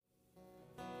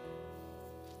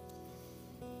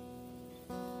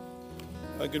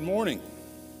Good morning.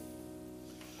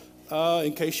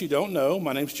 In case you don't know,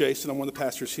 my name's Jason. I'm one of the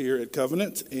pastors here at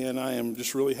Covenant, and I am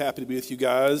just really happy to be with you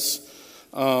guys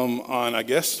on, I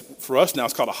guess, for us now,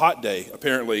 it's called a hot day,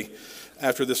 apparently,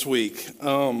 after this week.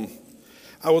 I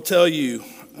will tell you,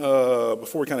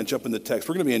 before we kind of jump into the text,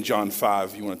 we're going to be in John 5,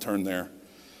 if you want to turn there,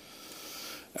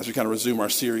 as we kind of resume our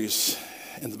series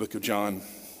in the book of John.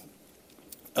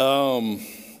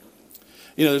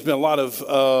 There's been a lot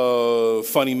of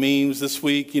funny memes this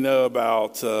week,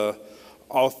 about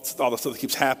all the stuff that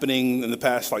keeps happening in the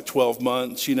past 12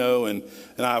 months, and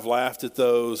I've laughed at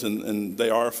those, and they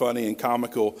are funny and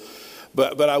comical.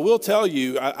 But I will tell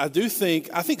you, I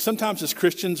think sometimes as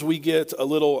Christians we get a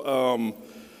little,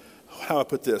 how do I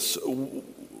put this?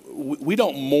 We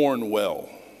don't mourn well.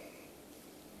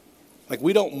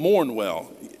 We don't mourn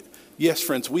well. Yes,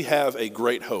 friends, we have a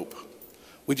great hope.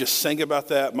 We just sang about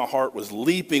that. My heart was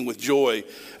leaping with joy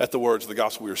at the words of the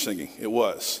gospel we were singing. It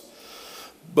was.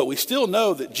 But we still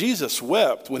know that Jesus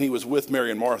wept when he was with Mary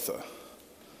and Martha.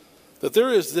 That there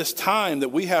is this time that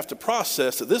we have to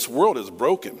process that this world is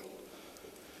broken.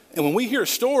 And when we hear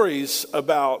stories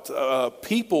about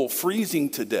people freezing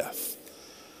to death,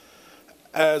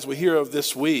 as we hear of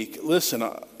this week, listen,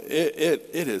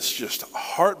 it is just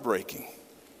heartbreaking.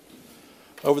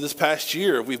 Over this past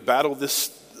year, we've battled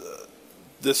this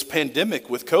pandemic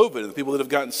with COVID, and the people that have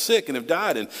gotten sick and have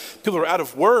died, and people are out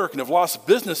of work and have lost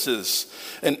businesses,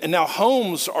 and now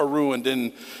homes are ruined,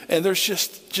 and there's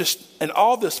just and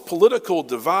all this political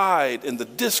divide, and the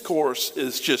discourse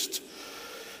is just,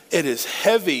 it is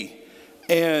heavy.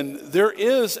 And there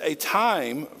is a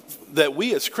time that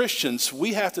we as Christians,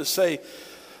 we have to say,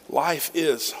 life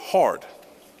is hard.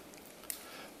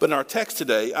 But in our text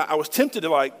today, I was tempted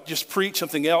to just preach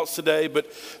something else today,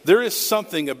 but there is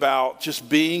something about just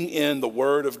being in the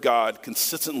Word of God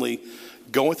consistently,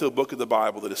 going through a book of the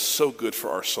Bible that is so good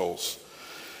for our souls.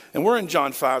 And we're in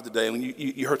John 5 today, and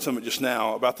you heard some of it just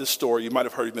now about this story. You might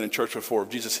have heard you've been in church before, of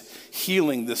Jesus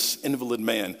healing this invalid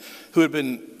man who had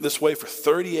been this way for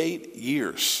 38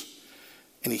 years.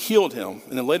 And he healed him.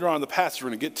 And then later on in the passage we're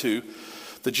going to get to,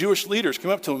 the Jewish leaders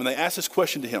come up to him and they ask this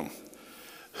question to him.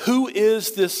 Who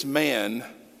is this man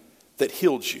that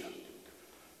healed you?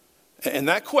 And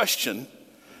that question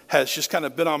has just kind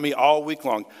of been on me all week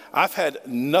long. I've had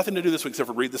nothing to do this week except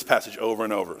for read this passage over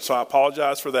and over. So I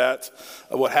apologize for that,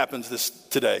 what happens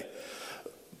today.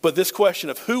 But this question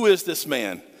of who is this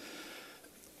man?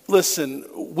 Listen,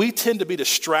 we tend to be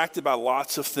distracted by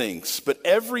lots of things, but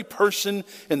every person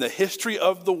in the history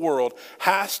of the world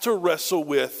has to wrestle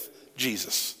with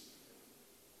Jesus.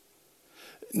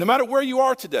 No matter where you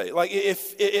are today,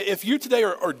 if you today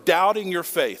are doubting your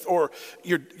faith, or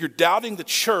you're doubting the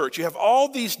church, you have all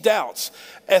these doubts,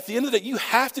 at the end of the day, you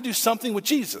have to do something with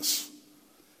Jesus.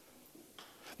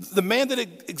 The man that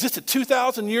existed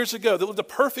 2,000 years ago, that lived a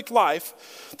perfect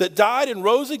life, that died and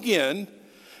rose again,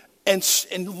 and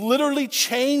literally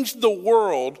changed the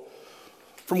world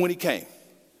from when he came.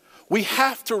 We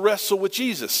have to wrestle with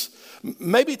Jesus.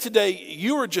 Maybe today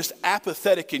you are just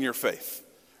apathetic in your faith,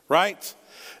 right?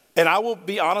 And I will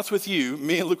be honest with you,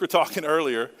 me and Luke were talking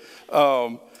earlier,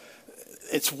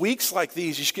 it's weeks like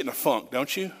these you just get in a funk,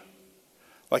 don't you?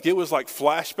 It was like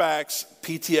flashbacks,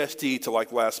 PTSD to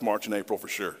last March and April for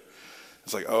sure.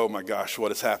 It's oh my gosh,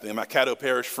 what is happening? And my Caddo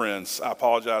Parish friends, I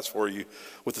apologize for you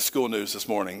with the school news this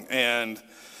morning. And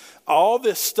all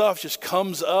this stuff just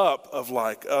comes up of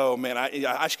oh man, I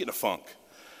just get in a funk.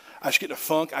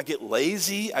 I get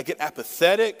lazy, I get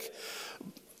apathetic.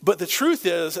 But the truth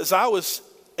is, as I was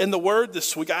in the Word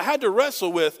this week, I had to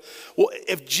wrestle with,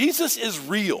 if Jesus is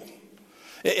real,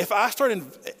 if I started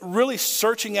really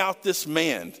searching out this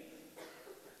man,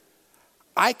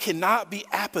 I cannot be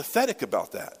apathetic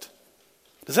about that.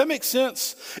 Does that make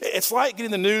sense? It's like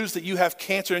getting the news that you have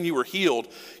cancer and you were healed.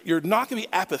 You're not going to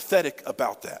be apathetic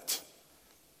about that.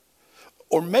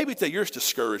 Or maybe that you're just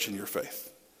discouraged in your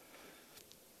faith.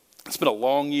 It's been a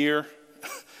long year.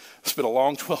 It's been a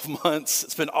long 12 months.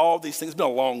 It's been all these things. It's been a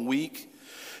long week.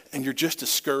 And you're just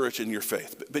discouraged in your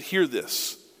faith. But hear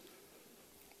this.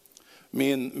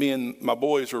 Me and my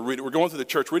boys we're going through the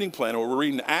church reading plan, and we're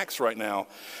reading Acts right now.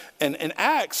 And in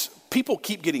Acts, people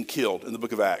keep getting killed in the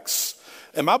book of Acts.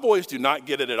 And my boys do not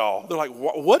get it at all. They're like,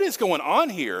 what is going on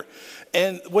here?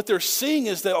 And what they're seeing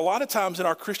is that a lot of times in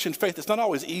our Christian faith, it's not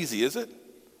always easy, is it?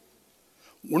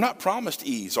 We're not promised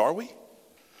ease, are we?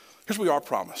 Here's what we are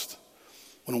promised.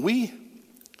 When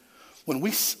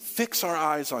we fix our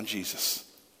eyes on Jesus,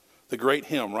 the great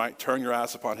hymn, right? Turn your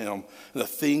eyes upon him, and the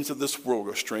things of this world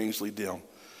go strangely dim.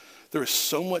 There is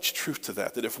so much truth to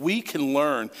that if we can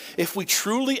learn, if we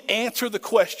truly answer the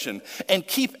question and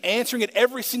keep answering it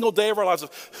every single day of our lives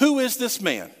of who is this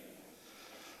man?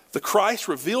 The Christ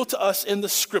revealed to us in the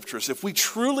scriptures. If we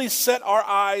truly set our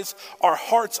eyes, our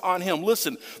hearts on him,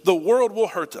 listen, the world will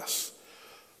hurt us.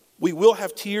 We will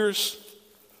have tears.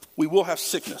 We will have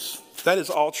sickness. That is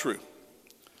all true.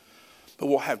 But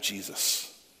we'll have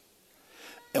Jesus.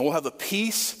 And we'll have the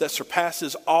peace that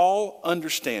surpasses all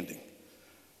understanding.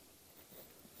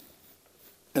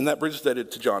 And that brings us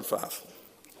to John 5.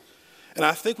 And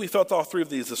I think we felt all three of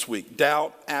these this week.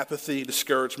 Doubt, apathy,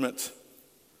 discouragement.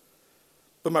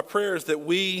 But my prayer is that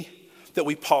we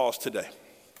pause today.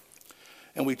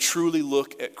 And we truly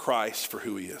look at Christ for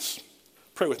who he is.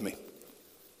 Pray with me.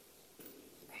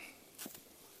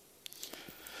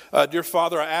 Dear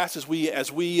Father, I ask as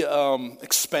we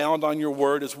expound on your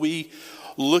word, as we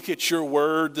look at your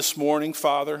word this morning,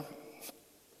 Father,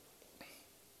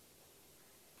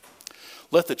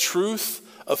 let the truth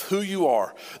of who you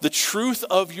are, the truth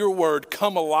of your word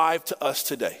come alive to us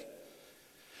today.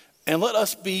 And let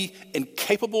us be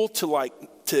incapable to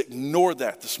ignore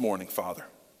that this morning, Father.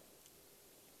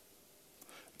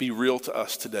 Be real to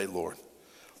us today, Lord.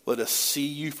 Let us see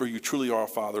you for you truly are,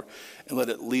 Father, and let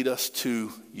it lead us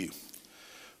to you.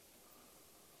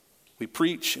 We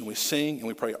preach and we sing and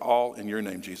we pray all in your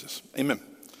name, Jesus. Amen.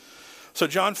 So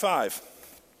John 5.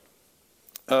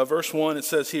 Verse 1, it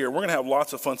says here, we're going to have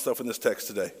lots of fun stuff in this text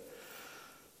today.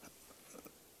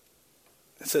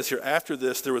 It says here, after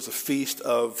this, there was a feast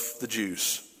of the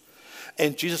Jews.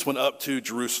 And Jesus went up to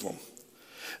Jerusalem.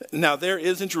 Now, there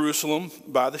is in Jerusalem,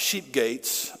 by the sheep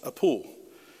gates, a pool.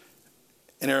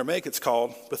 In Aramaic, it's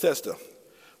called Bethesda,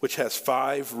 which has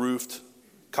 5 roofed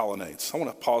colonnades. I want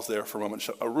to pause there for a moment.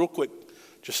 A real quick,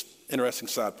 just interesting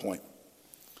side point.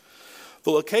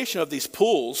 The location of these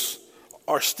pools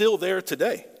are still there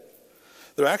today.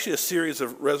 They're actually a series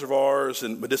of reservoirs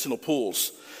and medicinal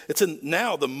pools. It's in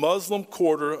now the Muslim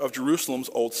quarter of Jerusalem's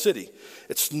old city.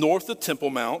 It's north of Temple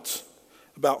Mount,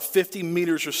 about 50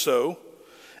 meters or so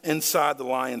inside the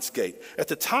Lion's Gate. At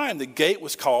the time, the gate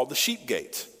was called the Sheep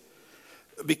Gate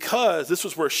because this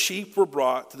was where sheep were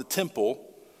brought to the temple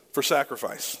for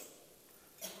sacrifice.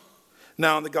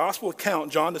 Now, in the gospel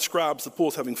account, John describes the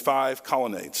pools having 5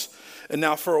 colonnades. And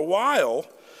now, for a while,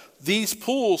 these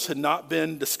pools had not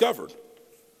been discovered.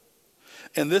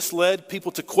 And this led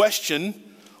people to question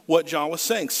what John was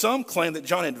saying. Some claim that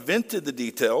John invented the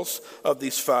details of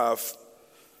these 5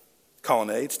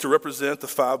 colonnades to represent the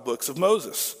 5 books of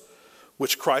Moses,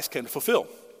 which Christ came to fulfill.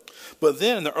 But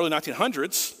then in the early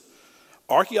 1900s,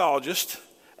 archaeologists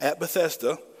at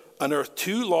Bethesda unearthed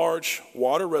 2 large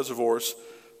water reservoirs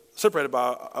separated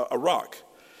by a rock.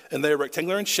 And they are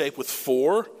rectangular in shape with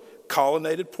 4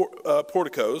 colonnaded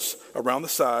porticos around the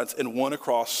sides and 1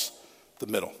 across the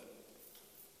middle.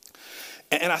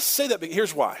 And I say that because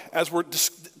here's why. As we're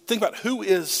thinking about who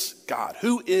is God,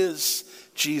 who is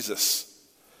Jesus,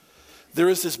 there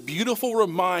is this beautiful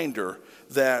reminder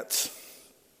that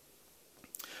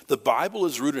the Bible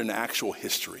is rooted in actual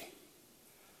history.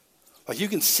 Like you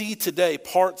can see today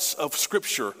parts of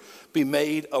Scripture be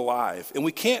made alive. And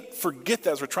we can't forget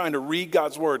that as we're trying to read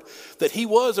God's word, that he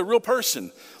was a real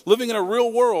person living in a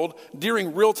real world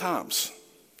during real times.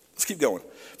 Let's keep going.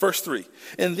 Verse 3.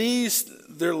 In these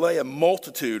there lay a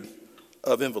multitude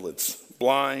of invalids,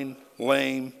 blind,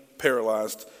 lame,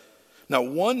 paralyzed. Now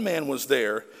one man was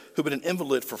there who had been an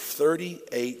invalid for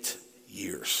 38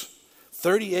 years.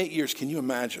 38 years, can you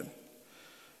imagine?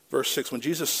 Verse 6, when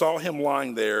Jesus saw him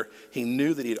lying there, he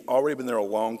knew that he had already been there a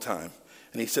long time.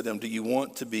 And he said to him, do you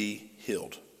want to be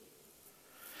healed?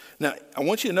 Now, I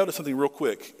want you to notice something real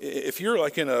quick. If you're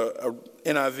like in a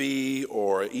NIV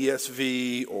or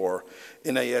ESV or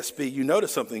NASB, you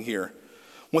notice something here.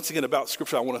 Once again, about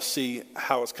Scripture, I want to see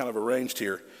how it's kind of arranged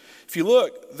here. If you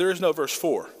look, there is no verse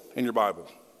 4 in your Bible.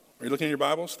 Are you looking at your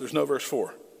Bibles? There's no verse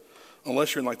 4,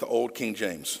 unless you're in like the old King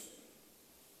James.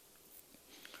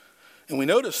 And we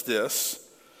notice this,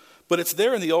 but it's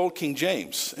there in the old King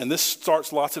James. And this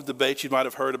starts lots of debates you might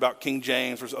have heard about King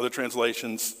James versus other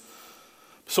translations.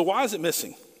 So why is it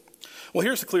missing? Well,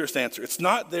 here's the clearest answer. It's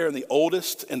not there in the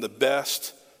oldest and the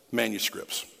best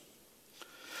manuscripts.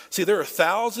 See, there are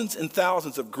thousands and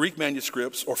thousands of Greek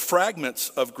manuscripts or fragments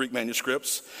of Greek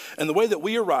manuscripts. And the way that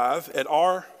we arrive at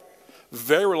our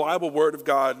very reliable Word of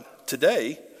God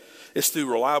today is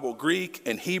through reliable Greek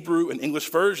and Hebrew and English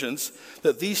versions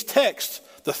that these texts,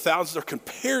 the thousands, are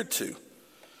compared to.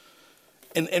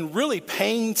 And really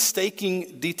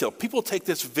painstaking detail. People take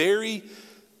this very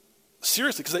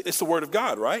seriously because it's the Word of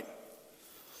God, right?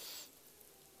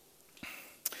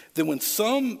 then when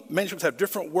some manuscripts have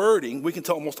different wording, we can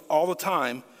tell almost all the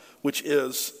time which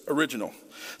is original.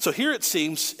 So here it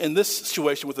seems in this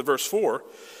situation with the verse 4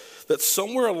 that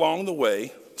somewhere along the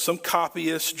way, some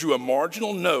copyists drew a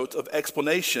marginal note of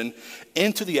explanation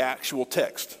into the actual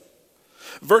text.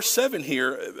 Verse 7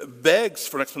 here begs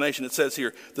for an explanation. It says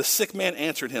here, the sick man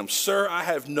answered him, "Sir, I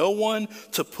have no one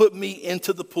to put me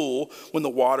into the pool when the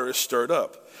water is stirred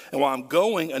up. And while I'm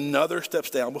going, another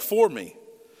steps down before me."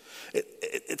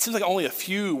 It seems like only a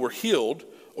few were healed,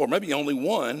 or maybe only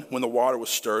one when the water was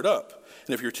stirred up.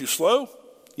 And if you're too slow,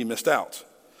 you missed out.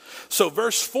 So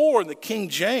verse 4 in the King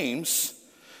James,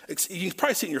 you can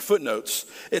probably see it in your footnotes.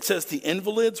 It says the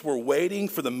invalids were waiting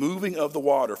for the moving of the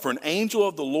water. For an angel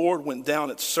of the Lord went down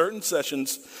at certain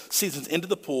seasons into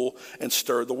the pool and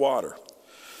stirred the water.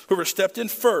 Whoever stepped in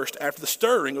first after the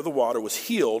stirring of the water was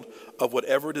healed of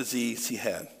whatever disease he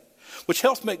had. Which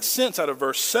helps make sense out of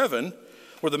verse 7,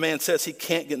 where the man says he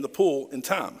can't get in the pool in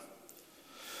time.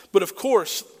 But of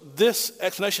course, this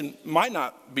explanation might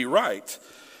not be right.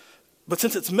 But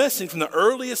since it's missing from the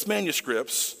earliest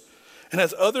manuscripts and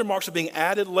has other marks of being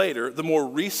added later, the more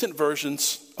recent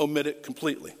versions omit it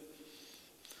completely.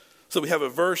 So we have a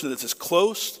version that's as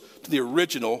close to the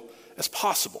original as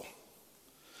possible.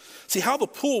 See, how the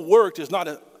pool worked is not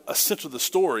essential to the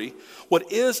story.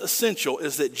 What is essential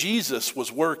is that Jesus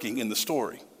was working in the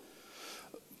story.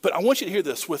 But I want you to hear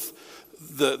this with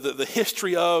the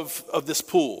history of this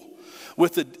pool,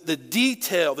 with the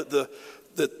detail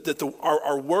that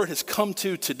our word has come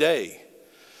to today,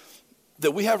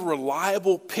 that we have a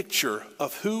reliable picture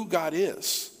of who God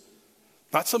is.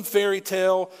 Not some fairy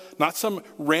tale, not some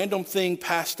random thing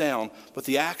passed down, but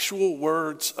the actual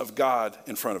words of God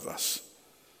in front of us.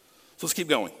 So let's keep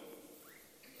going.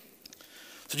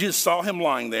 So Jesus saw him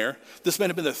lying there. This man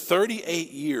had been there 38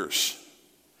 years.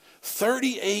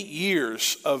 38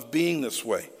 years of being this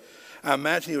way. I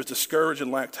imagine he was discouraged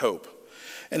and lacked hope.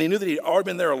 And he knew that he'd already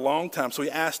been there a long time, so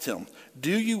he asked him,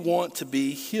 "Do you want to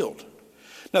be healed?"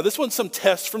 Now, this wasn't some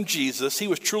test from Jesus. He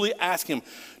was truly asking him,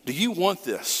 do you want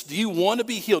this? Do you want to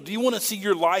be healed? Do you want to see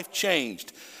your life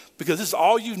changed? Because this is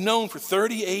all you've known for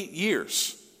 38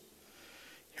 years.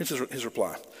 Here's his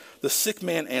reply. The sick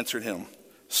man answered him,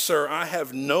 "Sir, I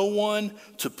have no one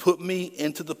to put me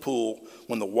into the pool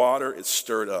when the water is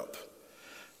stirred up.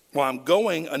 While I'm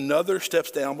going, another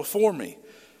steps down before me."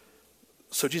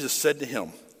 So Jesus said to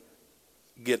him,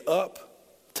 "Get up,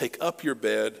 take up your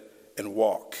bed, and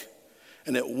walk."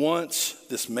 And at once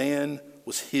this man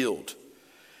was healed.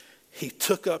 He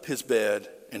took up his bed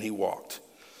and he walked.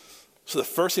 So the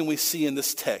first thing we see in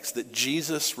this text, that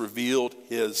Jesus revealed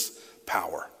his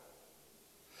power.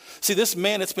 See, this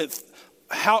man had spent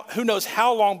who knows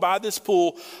how long by this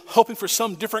pool, hoping for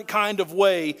some different kind of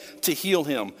way to heal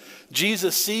him.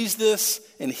 Jesus sees this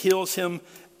and heals him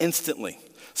instantly.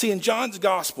 See, in John's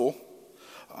gospel,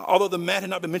 although the mat had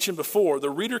not been mentioned before, the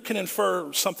reader can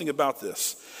infer something about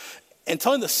this. And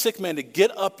telling the sick man to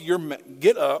get up,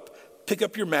 pick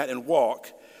up your mat and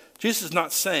walk, Jesus is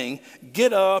not saying,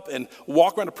 get up and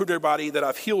walk around to prove to everybody that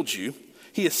I've healed you.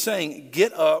 He is saying,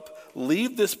 get up,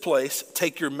 leave this place,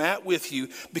 take your mat with you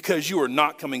because you are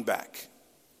not coming back.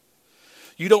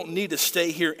 You don't need to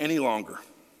stay here any longer.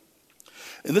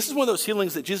 And this is one of those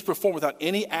healings that Jesus performed without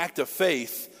any act of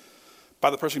faith by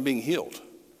the person being healed.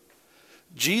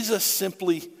 Jesus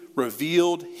simply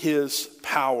revealed his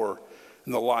power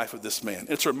in the life of this man.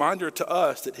 It's a reminder to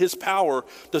us that his power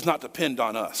does not depend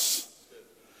on us.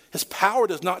 His power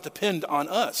does not depend on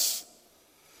us.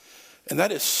 And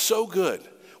that is so good.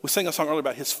 We sang a song earlier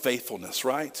about his faithfulness,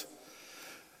 right?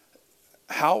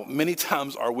 How many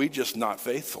times are we just not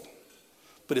faithful?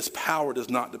 But his power does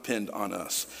not depend on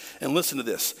us. And listen to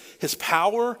this. His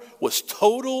power was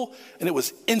total and it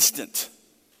was instant.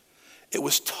 It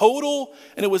was total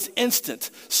and it was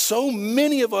instant. So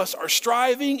many of us are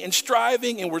striving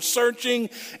and we're searching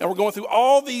and we're going through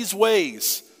all these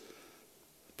ways.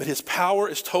 But his power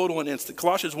is total and instant.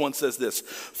 Colossians 1 says this,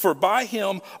 "For by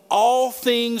him all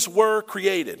things were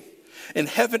created, in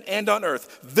heaven and on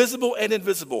earth, visible and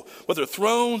invisible, whether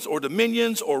thrones or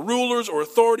dominions or rulers or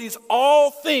authorities,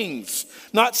 all things,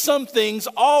 not some things,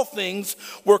 all things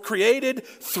were created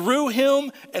through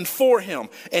him and for him.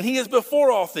 And he is before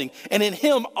all things, and in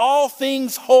him all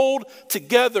things hold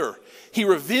together." He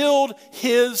revealed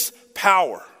his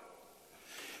power.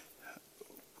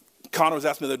 Connor was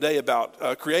asking me the other day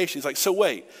about creation. He's like, so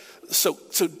wait, so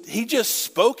he just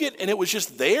spoke it and it was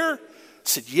just there? I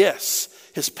said, yes,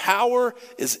 his power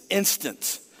is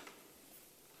instant.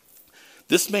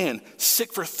 This man,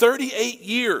 sick for 38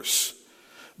 years,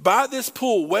 by this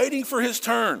pool, waiting for his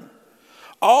turn,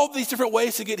 all these different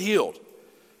ways to get healed.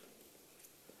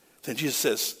 Then Jesus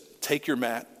says, take your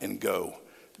mat and go.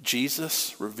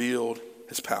 Jesus revealed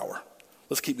his power.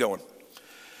 Let's keep going.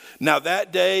 Now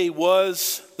that day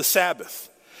was the Sabbath.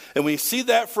 And when you see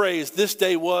that phrase, this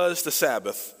day was the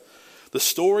Sabbath, the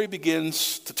story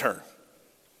begins to turn.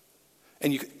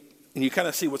 And you kind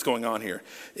of see what's going on here.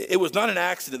 It was not an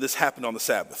accident this happened on the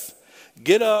Sabbath.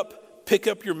 Get up, pick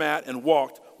up your mat, and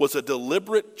walk was a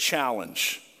deliberate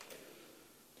challenge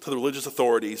to the religious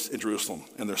authorities in Jerusalem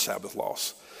and their Sabbath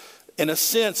laws. In a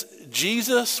sense,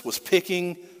 Jesus was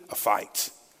picking a fight.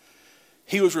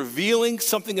 He was revealing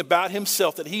something about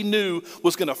himself that he knew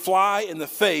was going to fly in the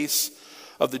face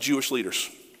of the Jewish leaders.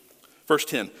 Verse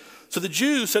 10. So the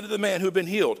Jews said to the man who had been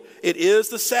healed, it is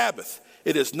the Sabbath.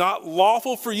 It is not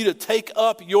lawful for you to take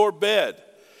up your bed.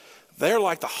 They're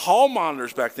like the hall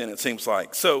monitors back then, it seems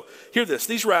like. So hear this.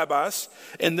 These rabbis,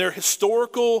 in their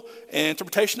historical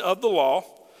interpretation of the law,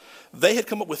 they had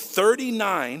come up with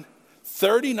 39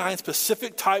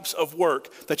 specific types of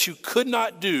work that you could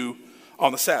not do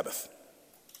on the Sabbath.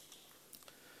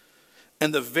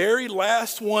 And the very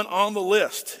last one on the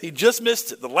list, he just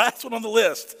missed it. The last one on the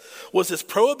list was this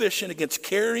prohibition against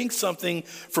carrying something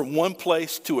from one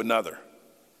place to another.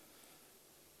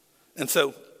 And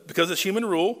so, because it's human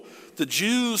rule, the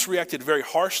Jews reacted very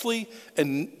harshly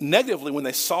and negatively when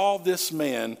they saw this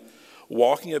man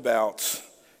walking about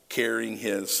carrying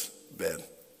his bed.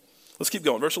 Let's keep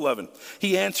going. Verse 11.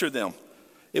 He answered them,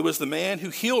 it was the man who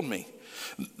healed me.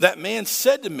 That man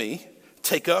said to me,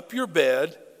 take up your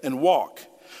bed and walk.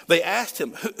 They asked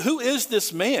him, who is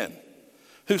this man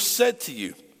who said to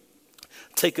you,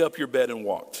 take up your bed and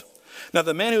walk? Now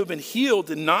the man who had been healed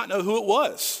did not know who it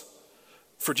was,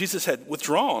 for Jesus had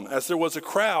withdrawn as there was a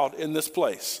crowd in this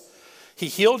place. He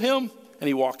healed him and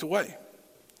he walked away.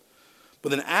 But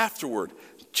then afterward,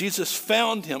 Jesus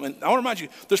found him. And I want to remind you,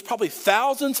 there's probably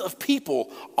thousands of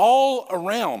people all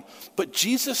around, but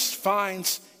Jesus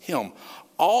finds him.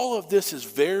 All of this is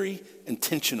very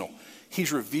intentional.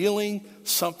 He's revealing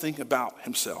something about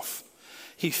himself.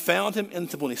 He found him in the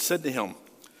temple and he said to him,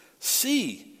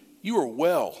 see, you are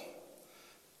well.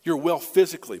 You're well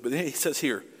physically. But then he says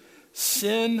here,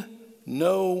 sin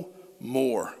no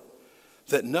more,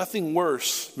 that nothing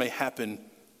worse may happen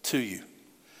to you.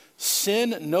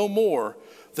 Sin no more,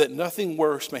 that nothing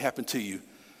worse may happen to you.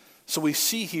 So we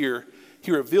see here,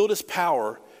 he revealed his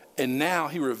power, and now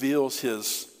he reveals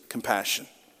his compassion.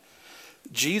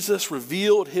 Jesus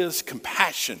revealed his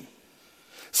compassion.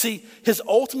 See, his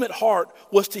ultimate heart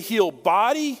was to heal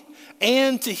body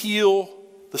and to heal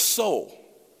the soul.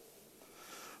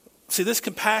 See, this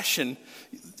compassion,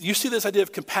 you see this idea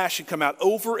of compassion come out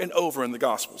over and over in the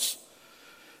Gospels.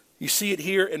 You see it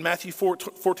here in Matthew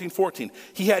 14:14.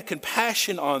 He had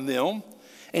compassion on them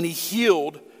and he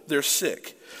healed their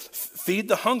sick. Feed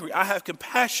the hungry. I have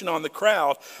compassion on the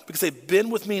crowd because they've been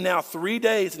with me now 3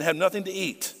 days and have nothing to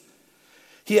eat.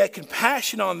 He had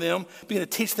compassion on them, beginning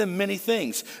to teach them many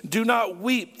things. Do not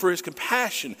weep for his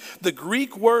compassion. The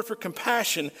Greek word for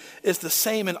compassion is the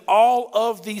same in all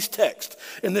of these texts.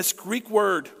 And this Greek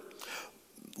word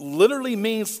literally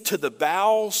means to the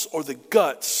bowels or the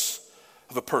guts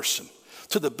of a person.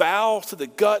 To the bowels, to the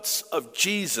guts of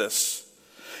Jesus.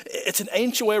 It's an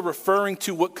ancient way of referring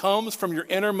to what comes from your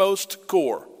innermost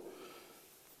core.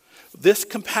 This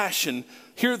compassion,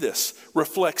 hear this,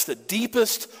 reflects the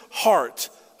deepest heart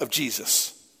of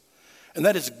Jesus. And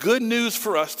that is good news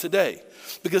for us today,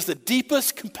 because the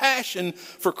deepest compassion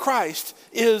for Christ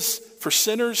is for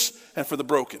sinners and for the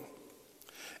broken.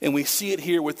 And we see it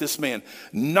here with this man.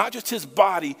 Not just his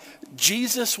body,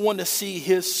 Jesus wanted to see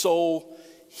his soul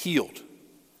healed.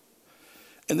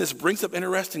 And this brings up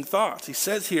interesting thoughts. He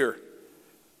says here,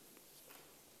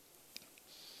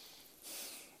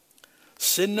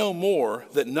 sin no more,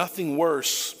 that nothing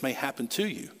worse may happen to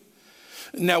you.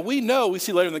 Now we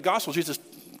see later in the gospel, Jesus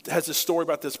has this story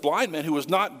about this blind man who was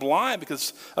not blind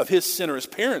because of his sin or his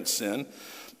parents' sin.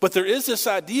 But there is this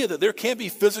idea that there can't be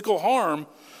physical harm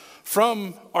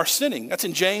from our sinning. That's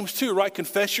in James 2, right?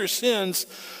 Confess your sins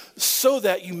so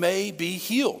that you may be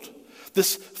healed.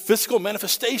 This physical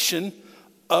manifestation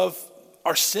of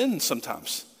our sins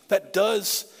sometimes. That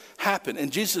does happen.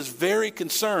 And Jesus is very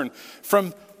concerned.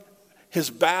 From his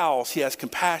bowels, he has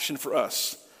compassion for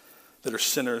us that are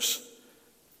sinners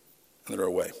and that are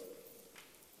away.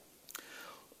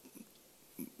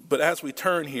 But as we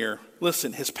turn here,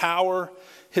 listen, his power,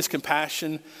 his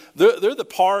compassion, they're the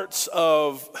parts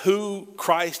of who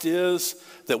Christ is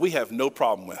that we have no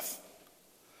problem with.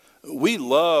 We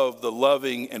love the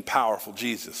loving and powerful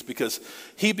Jesus because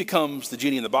he becomes the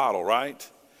genie in the bottle, right?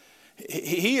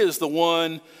 He is the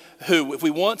one who, if we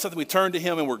want something, we turn to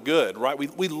him and we're good, right?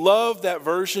 We love that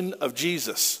version of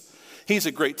Jesus. He's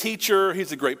a great teacher.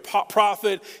 He's a great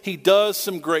prophet. He does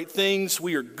some great things.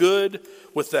 We are good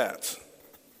with that.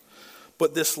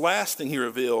 But this last thing he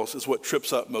reveals is what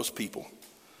trips up most people.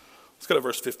 Let's go to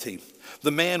verse 15.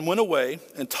 The man went away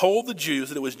and told the Jews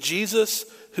that it was Jesus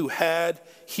who had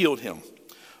healed him.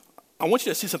 I want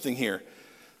you to see something here.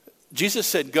 Jesus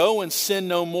said, go and sin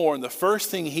no more. And the first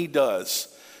thing he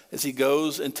does is he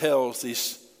goes and tells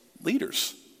these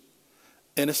leaders.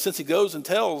 In a sense, he goes and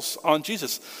tells on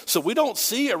Jesus. So we don't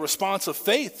see a response of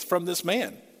faith from this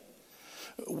man.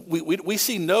 We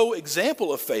see no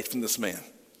example of faith from this man.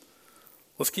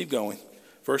 Let's keep going.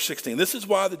 Verse 16. This is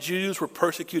why the Jews were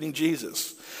persecuting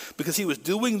Jesus, because he was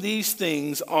doing these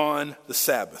things on the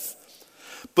Sabbath.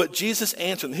 But Jesus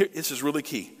answered, here, this is really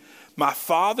key. My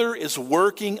Father is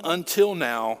working until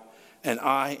now, and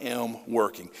I am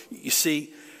working. You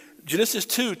see, Genesis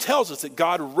 2 tells us that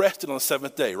God rested on the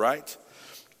seventh day, right?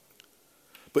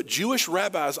 But Jewish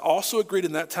rabbis also agreed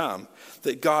in that time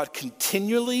that God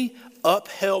continually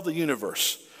upheld the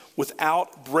universe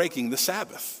without breaking the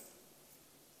Sabbath.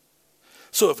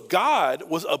 So if God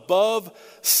was above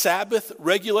Sabbath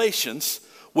regulations,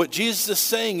 what Jesus is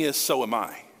saying is, so am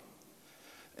I.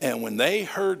 And when they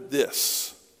heard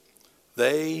this,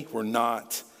 they were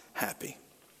not happy.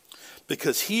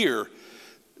 Because here,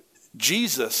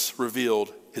 Jesus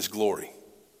revealed his glory.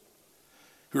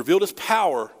 He revealed his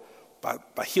power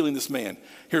by healing this man.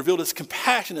 He revealed his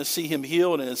compassion to see him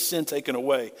healed and his sin taken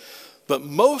away. But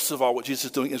most of all, what Jesus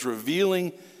is doing is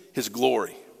revealing his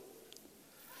glory.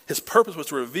 His purpose was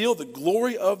to reveal the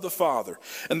glory of the Father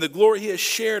and the glory he has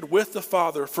shared with the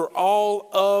Father for all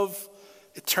of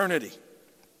eternity.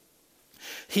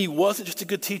 He wasn't just a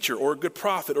good teacher or a good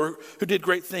prophet or who did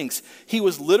great things. He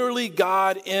was literally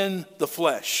God in the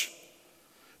flesh.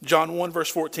 John 1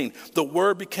 verse 14, the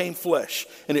Word became flesh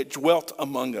and it dwelt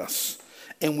among us.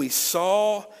 And we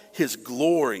saw his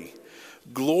glory.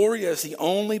 Glory as the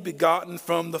only begotten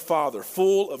from the Father,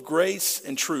 full of grace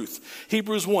and truth.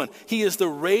 Hebrews 1, he is the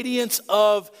radiance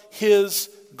of his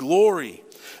glory,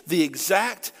 the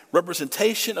exact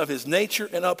representation of his nature,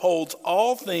 and upholds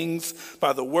all things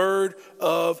by the word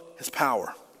of his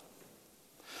power.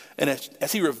 And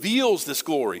as he reveals this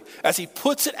glory, as he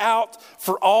puts it out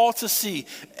for all to see,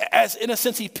 as in a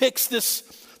sense he picks this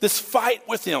fight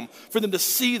with him for them to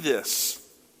see this,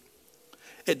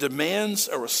 it demands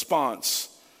a response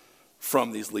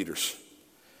from these leaders.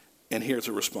 And here's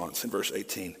a response in verse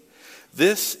 18.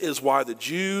 This is why the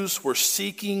Jews were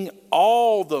seeking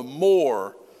all the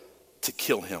more to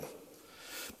kill him.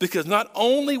 Because not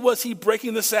only was he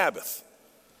breaking the Sabbath,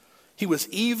 he was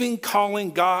even calling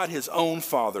God his own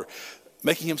Father,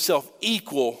 making himself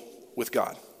equal with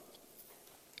God.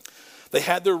 They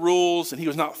had their rules and he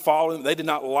was not following them. They did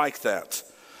not like that.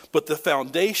 But the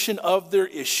foundation of their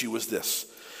issue was this.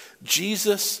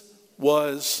 Jesus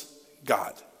was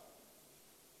God.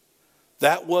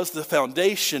 That was the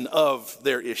foundation of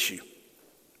their issue.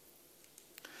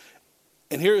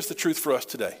 And here is the truth for us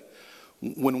today.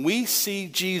 When we see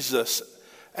Jesus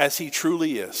as he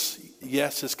truly is,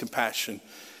 yes, his compassion,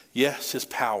 yes, his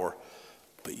power,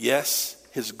 but yes,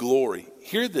 his glory.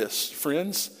 Hear this,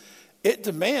 friends. It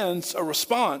demands a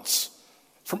response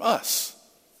from us.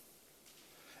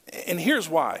 And here's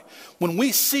why. When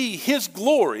we see his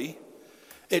glory,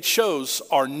 it shows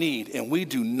our need, and we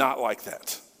do not like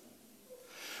that.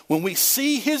 When we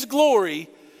see his glory,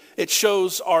 it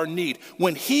shows our need.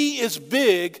 When he is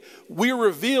big, we're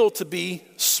revealed to be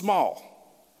small.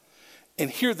 And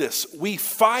hear this, we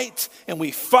fight and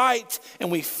we fight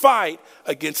and we fight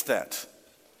against that.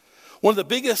 One of the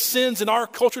biggest sins in our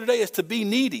culture today is to be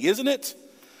needy, isn't it?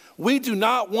 We do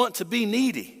not want to be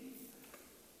needy.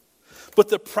 But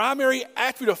the primary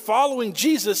attribute of following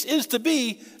Jesus is to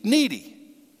be needy.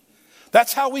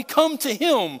 That's how we come to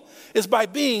him, is by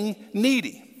being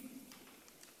needy.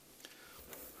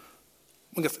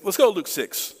 Let's go to Luke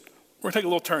 6. We're going to take a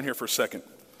little turn here for a second.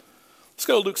 Let's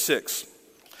go to Luke 6.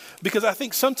 Because I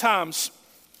think sometimes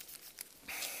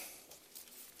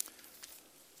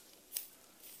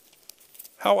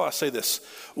how will I say this?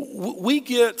 We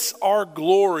get our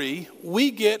glory,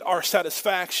 we get our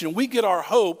satisfaction, we get our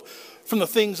hope from the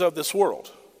things of this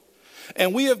world.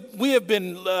 And we have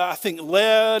been, I think,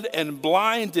 led and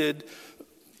blinded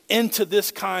into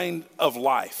this kind of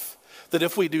life. That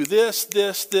if we do this,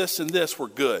 and this, we're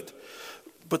good.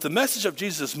 But the message of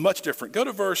Jesus is much different. Go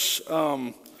to verse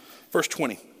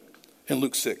 20 in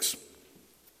Luke 6.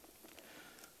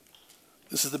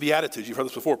 This is the Beatitudes. You've heard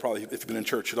this before probably if you've been in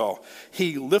church at all.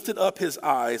 He lifted up his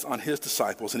eyes on his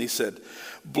disciples and he said,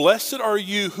 "Blessed are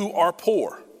you who are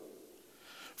poor,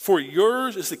 For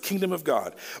yours is the kingdom of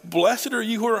God. Blessed are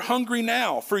you who are hungry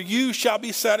now, for you shall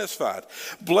be satisfied.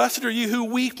 Blessed are you who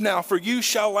weep now, for you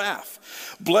shall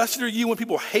laugh. Blessed are you when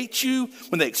people hate you,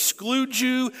 when they exclude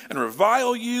you and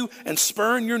revile you and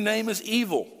spurn your name as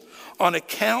evil on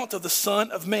account of the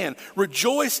Son of Man.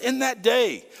 Rejoice in that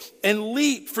day and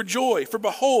leap for joy, for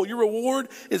behold, your reward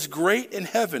is great in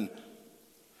heaven.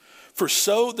 For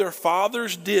so their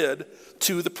fathers did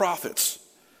to the prophets.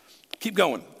 Keep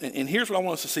going. And here's what I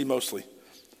want us to see mostly.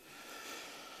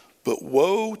 But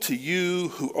woe to you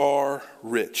who are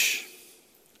rich,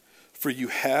 for you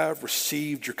have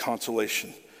received your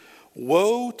consolation.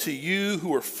 Woe to you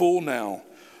who are full now,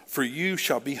 for you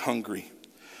shall be hungry.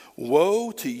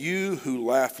 Woe to you who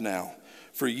laugh now,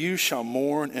 for you shall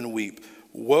mourn and weep.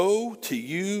 Woe to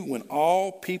you when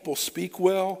all people speak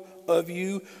well of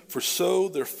you, for so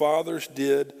their fathers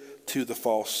did to the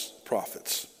false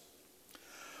prophets.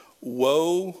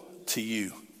 Woe to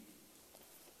you.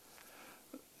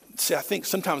 See, I think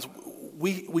sometimes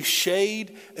we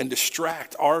shade and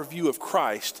distract our view of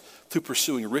Christ through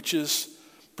pursuing riches,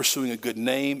 pursuing a good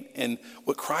name. And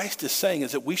what Christ is saying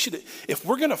is that we should, if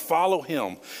we're going to follow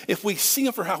him, if we see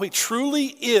him for how he truly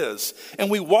is, and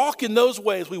we walk in those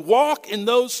ways, we walk in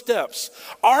those steps,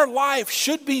 our life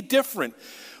should be different.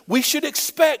 We should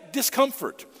expect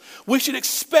discomfort. We should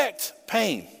expect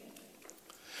pain.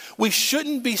 We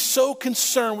shouldn't be so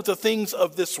concerned with the things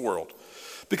of this world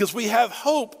because we have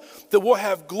hope that we'll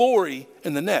have glory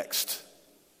in the next.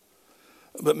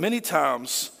 But many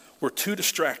times we're too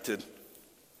distracted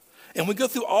and we go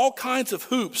through all kinds of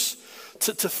hoops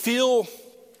to feel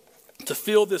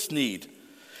this need.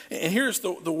 And here's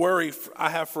the worry I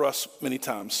have for us many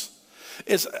times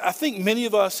is I think many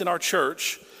of us in our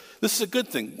church, this is a good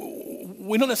thing.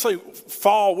 We don't necessarily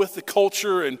fall with the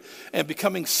culture and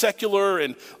becoming secular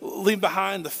and leaving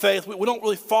behind the faith. We don't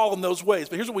really fall in those ways.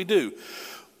 But here's what we do.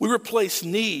 We replace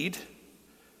need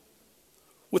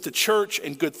with the church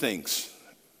and good things.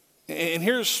 And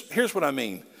here's what I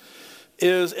mean.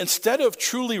 Is instead of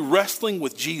truly wrestling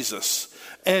with Jesus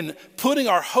and putting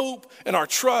our hope and our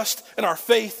trust and our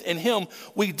faith in him,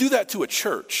 we do that to a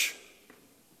church.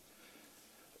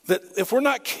 That if we're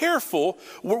not careful,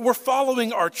 we're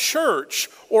following our church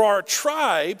or our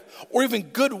tribe or even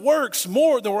good works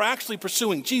more than we're actually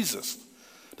pursuing Jesus.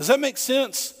 Does that make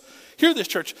sense? Hear this,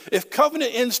 church. If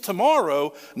covenant ends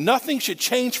tomorrow, nothing should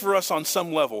change for us on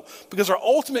some level because our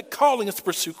ultimate calling is to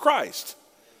pursue Christ.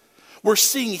 We're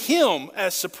seeing him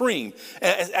as supreme.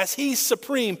 As he's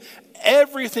supreme,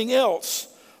 everything else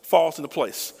falls into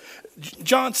place.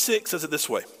 John 6 says it this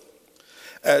way.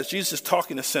 As Jesus is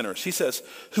talking to sinners, he says,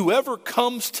 whoever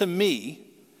comes to me,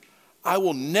 I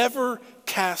will never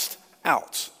cast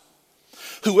out.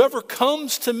 Whoever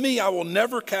comes to me, I will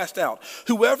never cast out.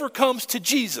 Whoever comes to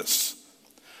Jesus,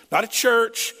 not a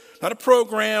church, not a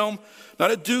program,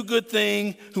 not a do-good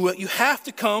thing. You have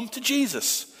to come to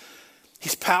Jesus.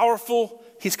 He's powerful.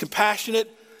 He's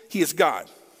compassionate. He is God.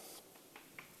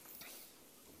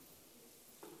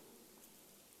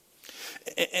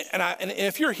 And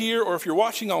if you're here or if you're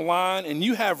watching online and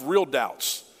you have real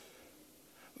doubts,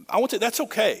 I want to say that's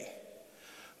okay.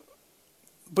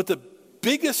 But the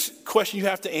biggest question you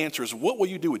have to answer is, what will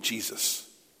you do with Jesus?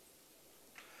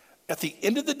 At the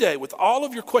end of the day, with all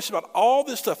of your questions about all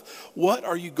this stuff, what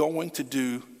are you going to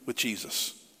do with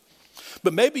Jesus?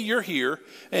 But maybe you're here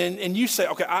and you say,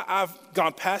 okay, I've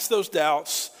gone past those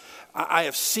doubts. I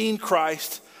have seen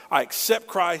Christ. I accept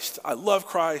Christ. I love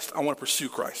Christ. I want to pursue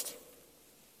Christ.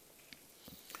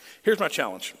 Here's my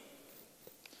challenge.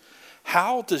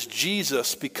 How does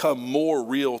Jesus become more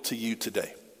real to you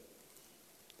today?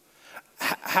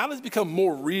 How does it become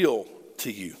more real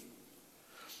to you?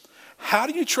 How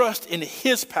do you trust in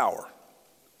his power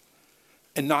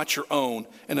and not your own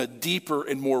in a deeper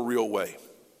and more real way?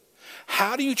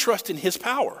 How do you trust in his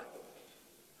power?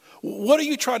 What are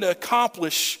you trying to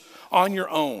accomplish on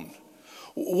your own?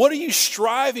 What are you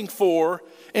striving for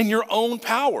in your own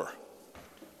power?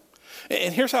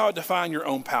 And here's how I define your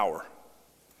own power.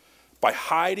 By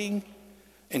hiding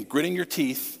and gritting your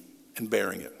teeth and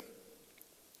bearing it.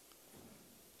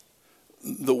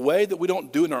 The way that we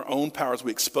don't do it in our own power is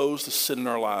we expose the sin in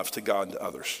our lives to God and to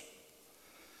others.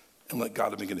 And let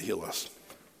God begin to heal us.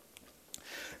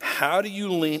 How do you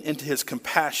lean into his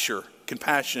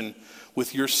compassion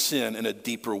with your sin in a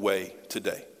deeper way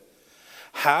today?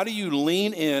 How do you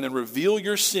lean in and reveal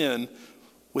your sin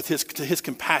with his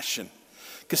compassion?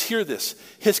 Because hear this,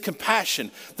 his compassion,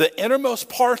 the innermost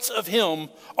parts of him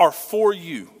are for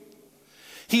you.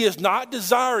 He is not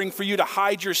desiring for you to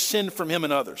hide your sin from him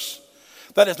and others.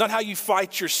 That is not how you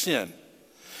fight your sin.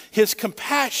 His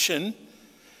compassion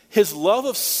His love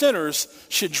of sinners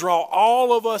should draw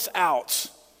all of us out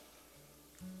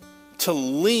to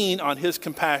lean on his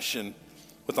compassion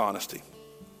with honesty.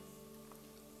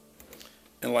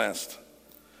 And last,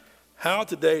 how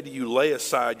today do you lay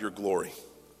aside your glory?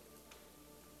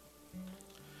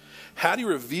 How do you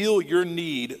reveal your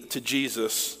need to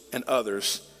Jesus and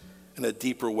others in a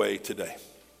deeper way today?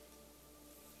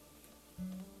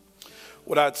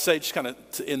 What I'd say just kind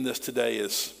of to end this today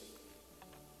is,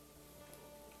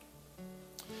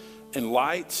 in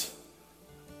light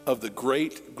of the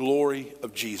great glory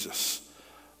of Jesus,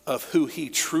 of who he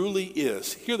truly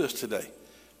is, hear this today,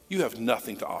 you have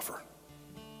nothing to offer.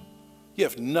 You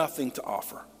have nothing to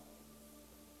offer.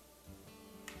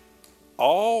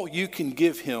 All you can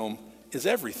give him is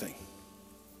everything.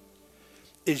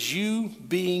 Is you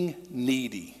being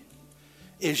needy.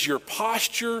 Is your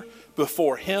posture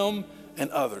before him and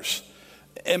others.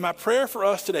 And my prayer for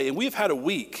us today, and we've had a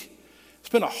week, it's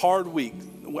been a hard week.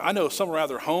 I know some are out of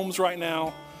their homes right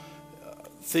now.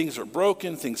 Things are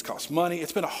broken, things cost money.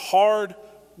 It's been a hard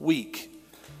week.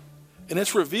 And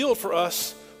it's revealed for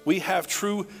us we've had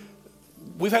to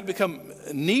become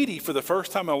needy for the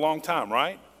first time in a long time,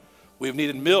 right? We've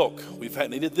needed milk. We've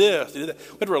needed this, needed that.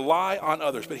 We had to rely on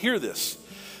others. But hear this.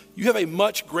 You have a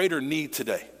much greater need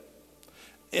today.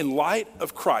 In light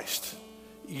of Christ,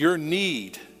 your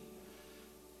need,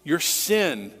 your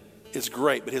sin is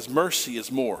great, but his mercy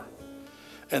is more.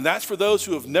 And that's for those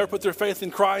who have never put their faith in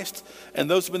Christ and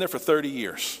those who have been there for 30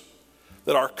 years.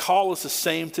 That our call is the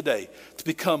same today, to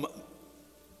become,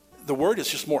 the word is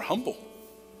just more humble,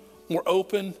 more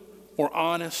open, more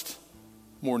honest,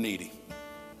 more needy.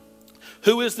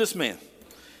 Who is this man?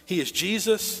 He is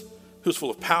Jesus, who's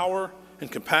full of power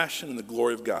and compassion and the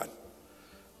glory of God.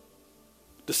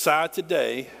 Decide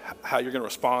today how you're going to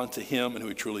respond to him and who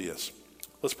he truly is.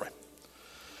 Let's pray.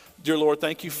 Dear Lord,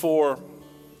 thank you for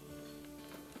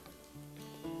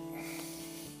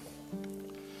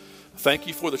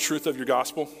the truth of your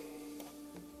gospel.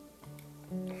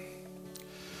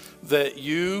 That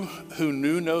you who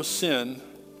knew no sin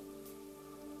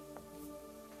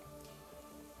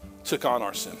took on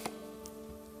our sin.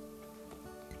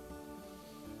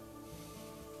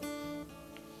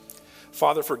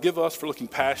 Father, forgive us for looking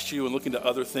past you and looking to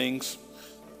other things.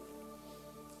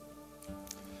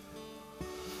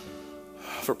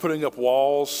 For putting up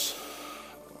walls,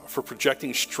 for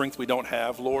projecting strength we don't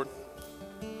have, Lord.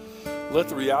 Let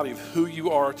the reality of who you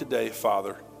are today,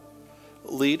 Father,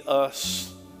 lead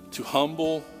us to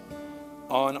humble,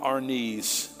 on our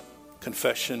knees,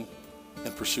 confession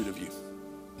and pursuit of you.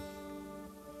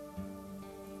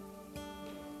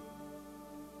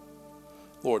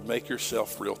 Lord, make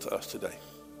yourself real to us today.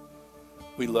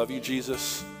 We love you,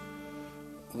 Jesus.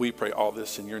 We pray all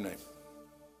this in your name.